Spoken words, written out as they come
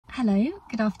Hello,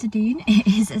 good afternoon. It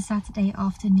is a Saturday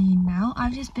afternoon now.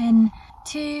 I've just been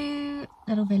to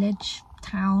little village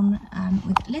town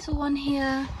with little one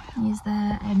here. He's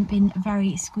there and been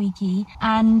very squeaky.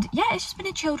 And yeah, it's just been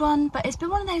a chilled one, but it's been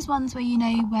one of those ones where, you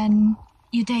know, when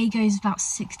your day goes about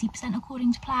 60%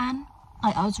 according to plan.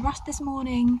 Like, I was rushed this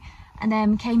morning and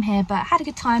then came here, but had a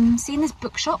good time. Seen this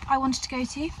bookshop I wanted to go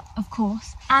to, of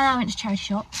course. And I went to charity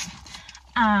shops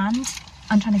and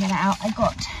I'm trying to get it out. I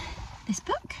got this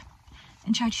book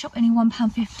in charity shop, only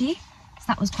 £1.50, so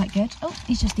that was quite good. Oh,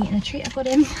 he's just eating a treat I've got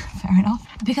him. Fair enough.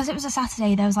 Because it was a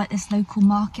Saturday, there was like this local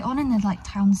market on in the like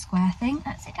town square thing.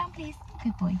 Sit down please,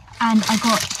 good boy. And I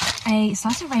got a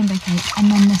slice of rainbow cake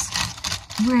and then this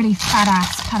really fat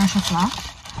ass pain au chocolat.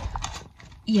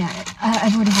 Yeah,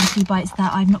 I've already had a few bites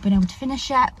that I've not been able to finish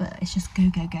yet, but it's just go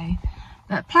go go.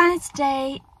 But plan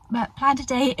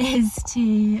today is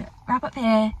to wrap up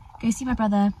here, go see my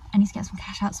brother. I need to get some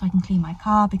cash out so I can clean my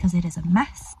car because it is a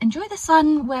mess. Enjoy the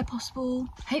sun where possible.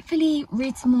 Hopefully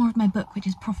read some more of my book, which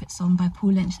is Prophet Song by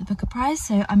Paul Lynch, the Booker Prize.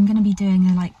 So I'm going to be doing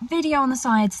a video on the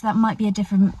side, so that might be a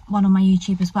different one on my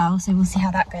YouTube as well. So we'll see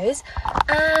how that goes.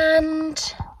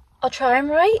 And I'll try and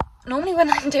write. Normally when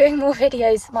I'm doing more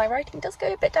videos, my writing does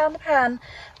go a bit down the pan,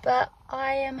 but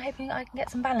I am hoping I can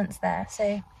get some balance there.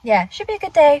 So yeah, should be a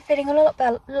good day. Feeling a lot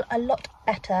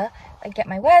better. I get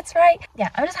my words right. Yeah,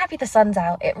 I'm just happy the sun's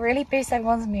out. It really boosts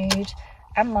everyone's mood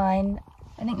and mine.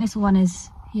 I think little one is,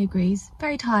 he agrees,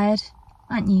 very tired,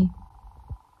 aren't you?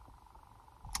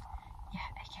 Yeah,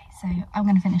 okay, so I'm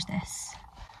gonna finish this,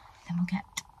 then we'll get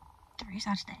through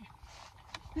Saturday.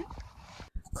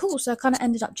 Cool, so I kind of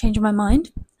ended up changing my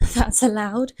mind. That's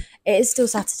allowed. It is still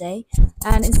Saturday,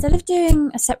 and instead of doing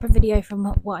a separate video from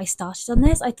what I started on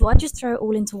this, I thought I'd just throw it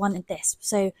all into one of this.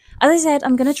 So as I said,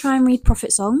 I'm going to try and read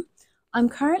Prophet Song. I'm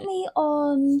currently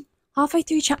on halfway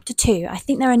through chapter 2. I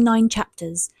think there are 9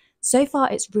 chapters. So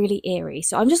far it's really eerie,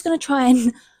 so I'm just going to try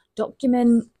and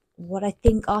document what I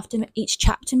think after each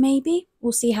chapter. Maybe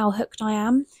we'll see how hooked I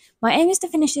am. My aim is to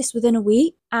finish this within a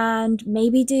week and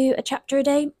maybe do a chapter a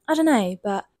day. I don't know,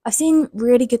 but I've seen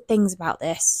really good things about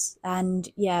this, and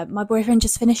yeah, my boyfriend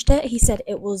just finished it. He said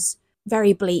it was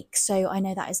very bleak, so I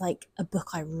know that is like a book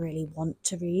I really want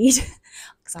to read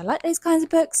because I like those kinds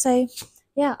of books. So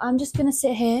yeah, I'm just gonna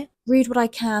sit here, read what I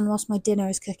can whilst my dinner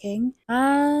is cooking,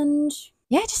 and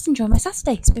yeah, just enjoy my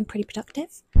Saturday. It's been pretty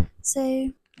productive,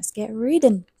 so let's get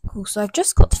reading. Cool, so I've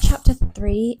just got to chapter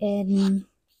 3 in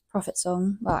Prophet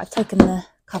Song. Well, I've taken the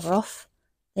cover off.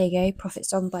 There you go, Prophet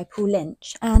Song by Paul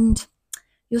Lynch. And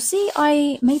you'll see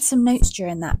I made some notes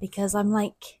during that because I'm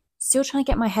like still trying to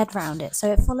get my head around it.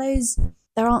 So it follows,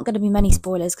 there aren't going to be many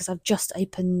spoilers because I've just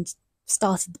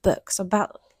started the book. So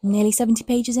about nearly 70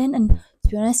 pages in, and to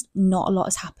be honest, not a lot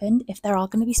has happened. If there are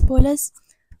going to be spoilers,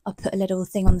 I'll put a little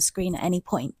thing on the screen at any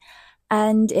point.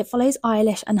 And it follows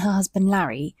Eilish and her husband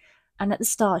Larry. And at the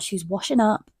start, she's washing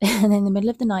up, and in the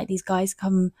middle of the night, these guys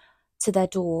come to their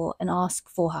door and ask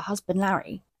for her husband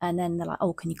Larry. And then they're like,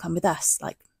 "Oh, can you come with us?"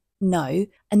 Like, no.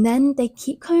 And then they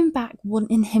keep coming back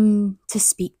wanting him to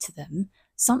speak to them.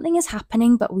 Something is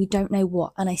happening, but we don't know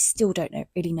what, and I still don't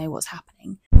really know what's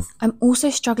happening. I'm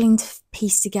also struggling to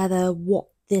piece together what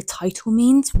the title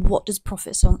means. What does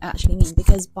Prophet Song actually mean?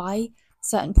 Because by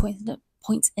certain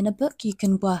points in a book, you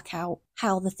can work out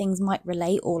how the things might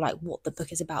relate or like what the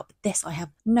book is about. But this, I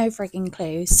have no freaking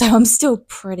clue, so I'm still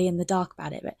pretty in the dark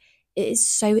about it. But it is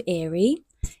so eerie.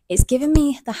 It's given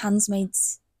me the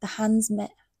Handmaid's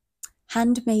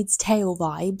Tale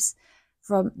vibes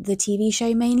from the TV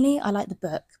show mainly. I like the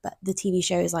book, but the TV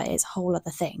show is like its whole other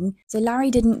thing. So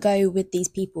Larry didn't go with these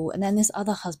people, and then this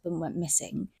other husband went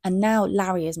missing, and now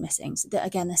Larry is missing. So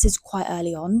again, this is quite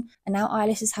early on, and now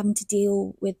Eilish is having to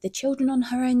deal with the children on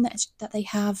her own that they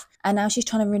have, and now she's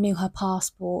trying to renew her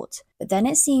passport. But then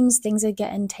it seems things are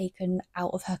getting taken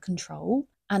out of her control,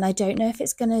 and I don't know if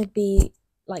it's going to be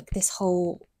like this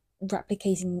whole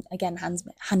replicating again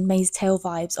Handmaid's Tale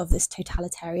vibes of this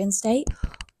totalitarian state,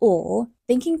 or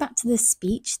thinking back to the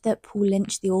speech that Paul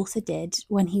Lynch, the author, did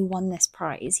when he won this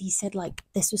prize. He said like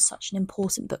this was such an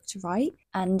important book to write,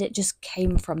 and it just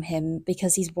came from him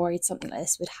because he's worried something like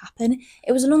this would happen.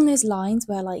 It was along those lines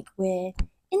where like we're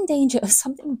in danger of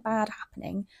something bad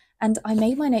happening, and I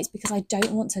made my notes because I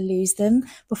don't want to lose them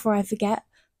before I forget.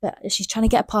 But she's trying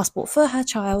to get a passport for her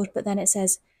child, but then it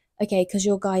says, okay, because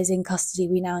your guy's in custody,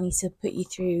 we now need to put you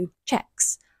through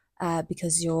checks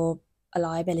because you're a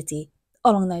liability.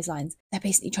 Along those lines. They're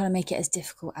basically trying to make it as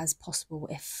difficult as possible,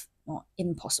 if not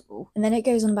impossible. And then it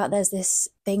goes on about there's this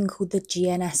thing called the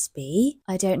GNSB.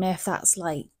 I don't know if that's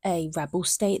like a rebel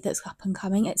state that's up and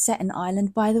coming. It's set in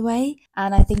Ireland, by the way.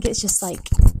 And I think it's just like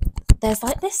there's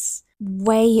like this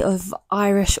way of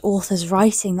Irish authors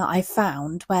writing that I've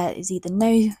found where it's either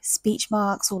no speech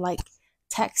marks or like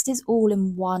text is all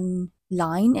in one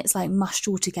line. It's like mushed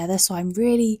all together. So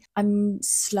I'm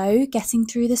slow getting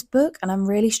through this book, and I'm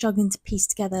really struggling to piece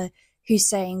together who's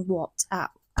saying what at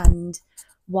and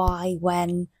why,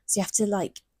 when. So you have to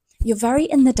like, you're very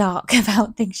in the dark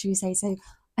about things, should we say. So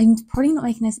I'm probably not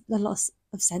making a lot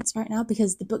of sense right now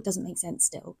because the book doesn't make sense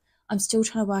still. I'm still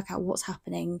trying to work out what's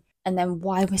happening and then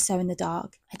why we're so in the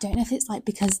dark. I don't know if it's like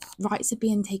because rights are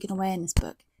being taken away in this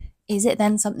book. Is it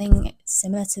then something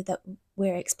similar to that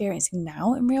we're experiencing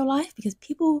now in real life? Because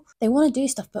people, they want to do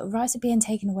stuff, but rights are being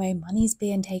taken away, money's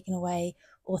being taken away,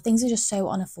 or things are just so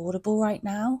unaffordable right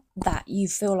now that you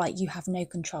feel like you have no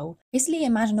control. Basically,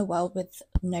 imagine a world with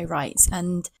no rights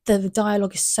and the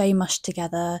dialogue is so mushed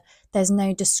together. There's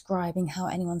no describing how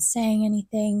anyone's saying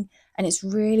anything, and it's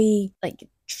really like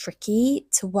tricky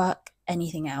to work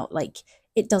anything out. Like,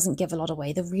 it doesn't give a lot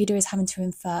away. The reader is having to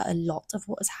infer a lot of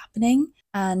what is happening,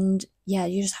 and yeah,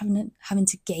 you're just having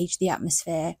to gauge the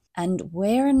atmosphere, and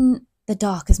we're in the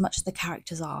dark as much as the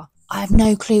characters are. I have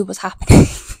no clue what's happening.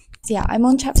 So yeah, I'm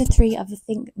on chapter 3 of I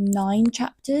think 9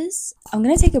 chapters. I'm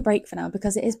going to take a break for now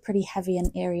because it is pretty heavy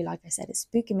and eerie. Like I said, it's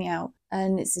spooking me out,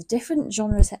 and it's a different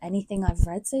genre to anything I've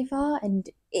read so far, and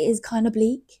it is kind of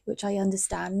bleak, which I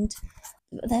understand.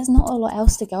 But there's not a lot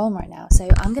else to go on right now, so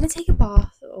I'm going to take a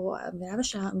bath, or I'm going to have a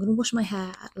shower. I'm going to wash my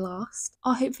hair at last.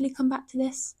 I'll hopefully come back to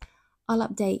this. I'll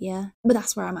update you. But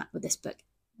that's where I'm at with this book.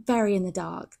 Very in the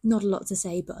dark. Not a lot to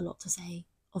say, but a lot to say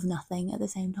of nothing at the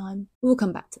same time. We'll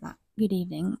come back to that. Good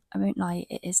evening. I won't lie,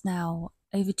 it is now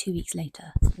over 2 weeks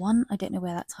later. 1, I don't know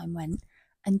where that time went.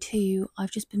 And 2,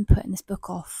 I've just been putting this book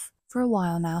off for a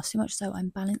while now, so much so I'm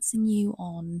balancing you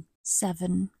on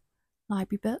 7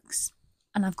 library books.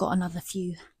 And I've got another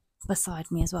few beside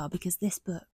me as well, because this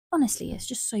book, honestly, is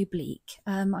just so bleak.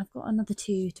 I've got another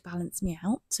 2 to balance me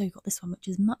out. So I've got this one, which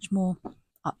is much more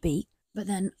upbeat. But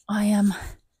then I am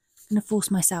going to force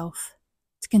myself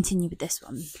to continue with this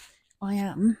one.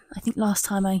 I think last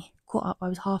time I caught up, I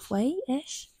was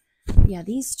halfway-ish. Yeah,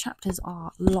 these chapters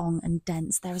are long and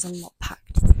dense. There is a lot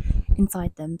packed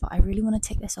inside them, but I really want to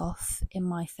tick this off in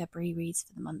my February reads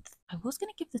for the month. I was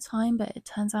going to give the time, but it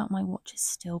turns out my watch is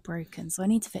still broken, so I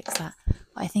need to fix that. But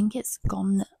I think it's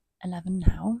gone 11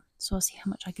 now, so I'll see how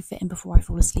much I can fit in before I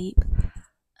fall asleep.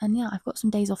 And yeah, I've got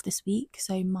some days off this week,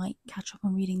 so might catch up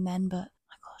on reading then, but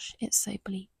my gosh, it's so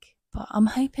bleak. But I'm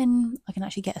hoping I can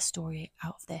actually get a story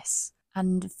out of this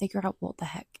and figure out what the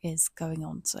heck is going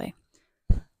on, so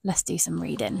let's do some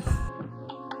reading.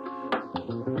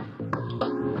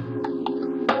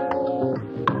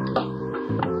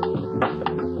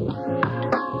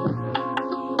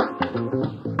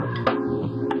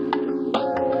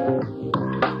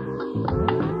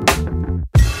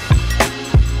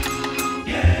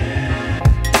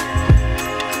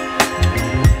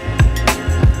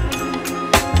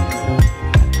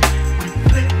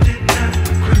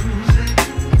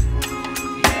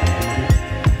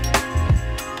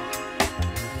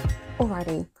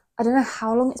 Alrighty, I don't know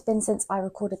how long it's been since I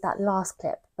recorded that last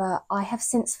clip, but I have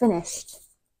since finished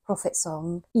Prophet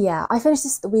Song. Yeah, I finished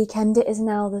this at the weekend. It is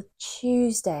now the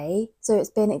Tuesday, so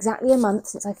it's been exactly a month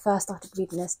since I first started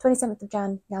reading this. 27th of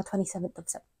Jan, now 27th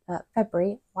of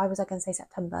February. Why was I going to say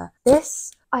September?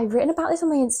 I've written about this on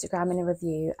my Instagram in a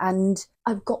review, and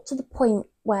I've got to the point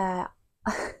where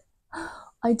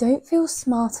I don't feel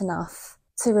smart enough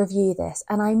to review this.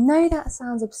 And I know that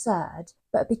sounds absurd,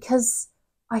 but because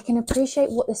I can appreciate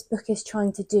what this book is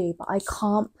trying to do, but I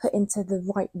can't put into the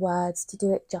right words to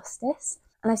do it justice.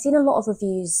 And I've seen a lot of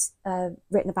reviews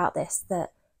written about this,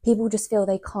 that people just feel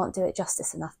they can't do it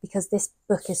justice enough because this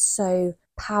book is so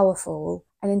powerful.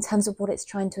 And in terms of what it's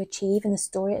trying to achieve and the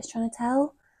story it's trying to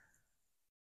tell,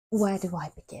 where do I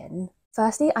begin?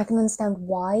 Firstly, I can understand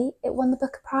why it won the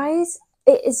Booker Prize.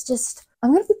 It is just,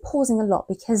 I'm going to be pausing a lot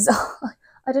because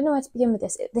I don't know where to begin with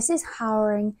this. This is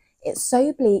harrowing. It's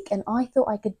so bleak, and I thought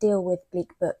I could deal with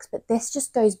bleak books, but this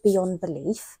just goes beyond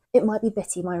belief. It might be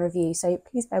bitty, my review, so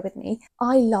please bear with me.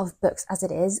 I love books as it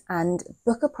is, and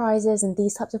Booker Prizes and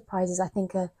these types of prizes, I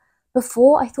think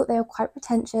before I thought they were quite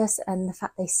pretentious, and the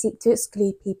fact they seek to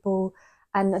exclude people,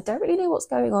 and I don't really know what's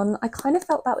going on. I kind of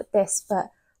felt that with this,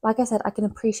 but like I said, I can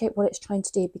appreciate what it's trying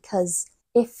to do, because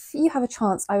if you have a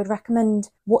chance, I would recommend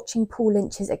watching Paul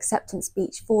Lynch's acceptance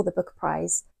speech for the Booker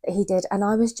Prize that he did, and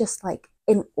I was just like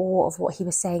in awe of what he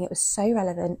was saying. It was so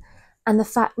relevant, and the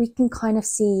fact we can kind of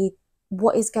see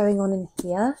what is going on in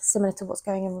here, similar to what's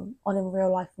going on in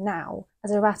real life now,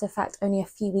 as a matter of fact, only a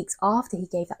few weeks after he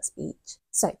gave that speech.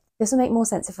 So this will make more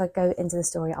sense if I go into the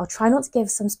story. I'll try not to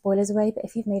give some spoilers away, but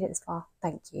if you've made it this far,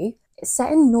 thank you. It's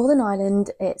set in Northern Ireland.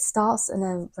 It starts in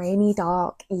a rainy,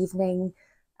 dark evening,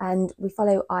 and we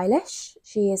follow Eilish.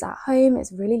 She is at home.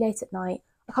 It's really late at night.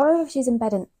 I can't remember if she's in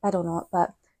bed or not,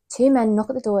 but two men knock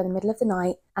at the door in the middle of the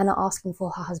night and are asking for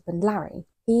her husband, Larry.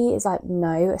 He is like,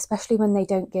 no, especially when they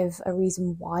don't give a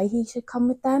reason why he should come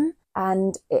with them.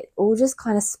 And it all just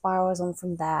kind of spirals on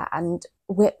from there. And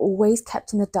we're always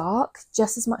kept in the dark,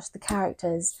 just as much as the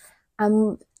characters.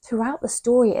 And throughout the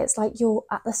story, it's like you're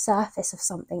at the surface of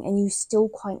something and you still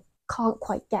can't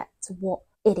quite get to what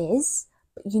it is,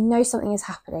 but you know something is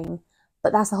happening.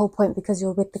 But that's the whole point, because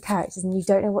you're with the characters and you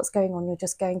don't know what's going on. You're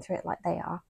just going through it like they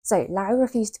are. So Larry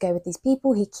refused to go with these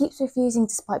people. He keeps refusing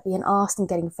despite being asked and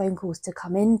getting phone calls to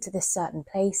come into this certain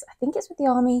place. I think it's with the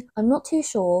army. I'm not too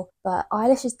sure, but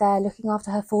Eilish is there looking after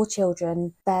her 4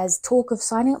 children. There's talk of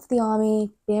signing up for the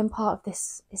army, being part of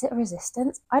this. Is it a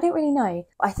resistance? I don't really know.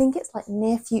 I think it's like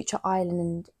near Future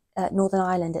Island, Northern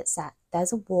Ireland it's set.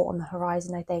 There's a war on the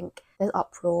horizon, I think. There's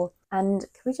uproar. And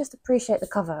can we just appreciate the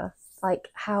cover? Like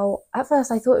how, at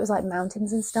first I thought it was like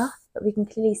mountains and stuff, but we can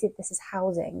clearly see that this is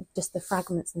housing, just the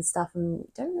fragments and stuff, and we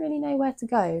don't really know where to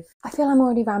go. I feel I'm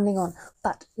already rambling on,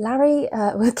 but Larry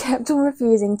was kept on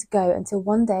refusing to go until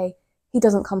one day he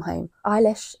doesn't come home.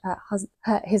 Eilish,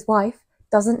 his wife,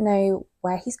 doesn't know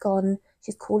where he's gone.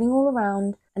 She's calling all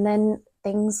around, and then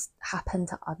things happen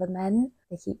to other men.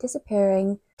 They keep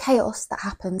disappearing. Chaos that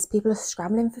happens. People are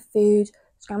scrambling for food,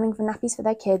 scrambling for nappies for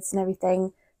their kids and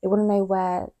everything. They want to know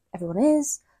where everyone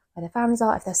is, where their families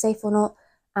are, if they're safe or not.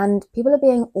 And people are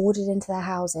being ordered into their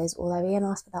houses, or they're being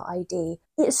asked for their ID.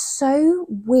 It's so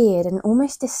weird and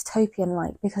almost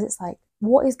dystopian-like, because it's like,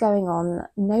 what is going on?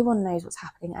 No one knows what's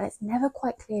happening, and it's never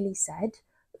quite clearly said,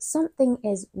 but something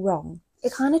is wrong.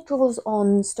 It kind of draws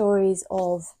on stories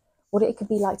of what it could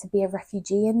be like to be a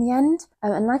refugee in the end.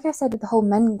 And like I said, with the whole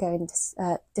men going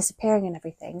disappearing and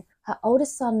everything, her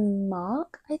oldest son,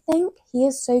 Mark, I think, he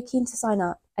is so keen to sign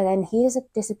up, and then he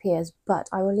disappears, but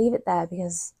I will leave it there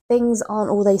because things aren't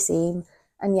all they seem.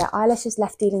 And yeah, Eilish is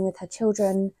left dealing with her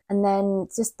children, and then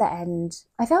just the end.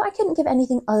 I felt I couldn't give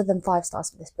anything other than 5 stars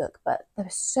for this book, but there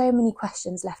were so many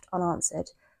questions left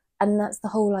unanswered. And that's the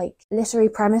whole like literary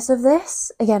premise of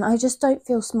this. Again, I just don't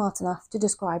feel smart enough to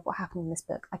describe what happened in this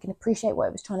book. I can appreciate what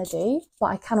it was trying to do, but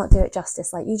I cannot do it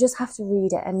justice. Like, you just have to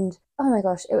read it, and oh my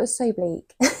gosh, it was so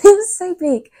bleak. It was so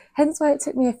bleak. Hence why it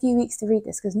took me a few weeks to read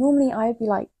this, because normally I would be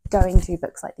like going through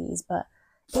books like these, but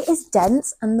it is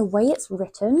dense, and the way it's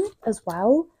written as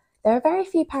well. There are very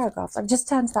few paragraphs. I've just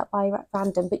turned to that by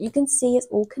random, but you can see it's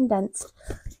all condensed.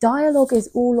 Dialogue is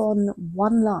all on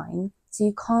one line, so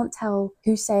you can't tell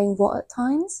who's saying what at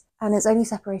times, and it's only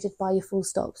separated by your full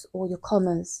stops or your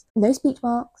commas. No speech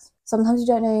marks. Sometimes you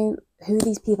don't know who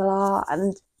these people are,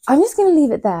 and I'm just going to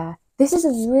leave it there. This is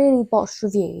a really botched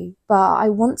review, but I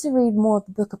want to read more of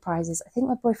the Booker prizes. I think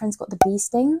my boyfriend's got The Bee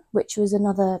Sting, which was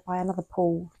by another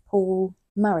Paul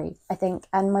Murray, I think,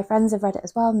 and my friends have read it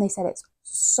as well, and they said it's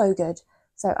so good,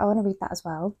 so I want to read that as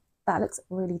well. That looks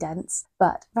really dense,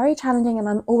 but very challenging, and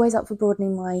I'm always up for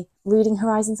broadening my reading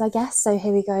horizons, I guess. So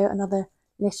here we go, another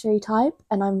literary type,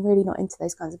 and I'm really not into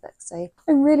those kinds of books, so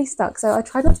I'm really stuck. So I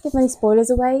try not to give many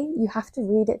spoilers away. You have to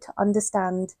read it to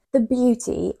understand the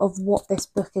beauty of what this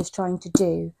book is trying to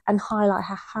do, and highlight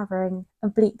how harrowing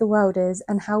and bleak the world is,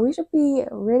 and how we should be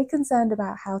really concerned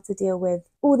about how to deal with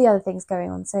all the other things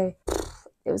going on. So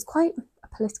it was quite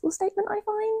a political statement, I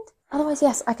find. Otherwise,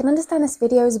 yes, I can understand this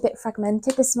video is a bit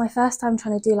fragmented. This is my first time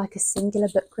trying to do like a singular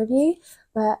book review,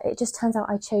 but it just turns out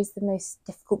I chose the most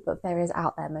difficult book there is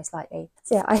out there, most likely.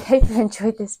 So yeah, I hope you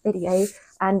enjoyed this video,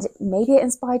 and maybe it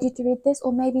inspired you to read this,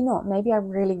 or maybe not. Maybe I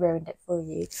really ruined it for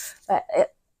you. But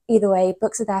either way,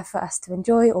 books are there for us to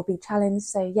enjoy or be challenged.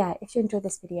 So yeah, if you enjoyed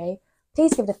this video,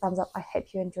 please give it a thumbs up. I hope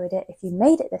you enjoyed it. If you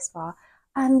made it this far,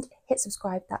 and hit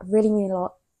subscribe, that really means a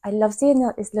lot. I love seeing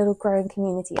that this little growing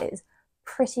community is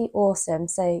pretty awesome.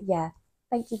 So yeah,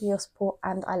 thank you for your support,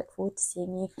 and I look forward to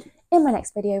seeing you in my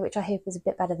next video, which I hope is a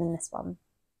bit better than this one.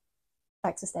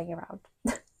 Thanks for staying around.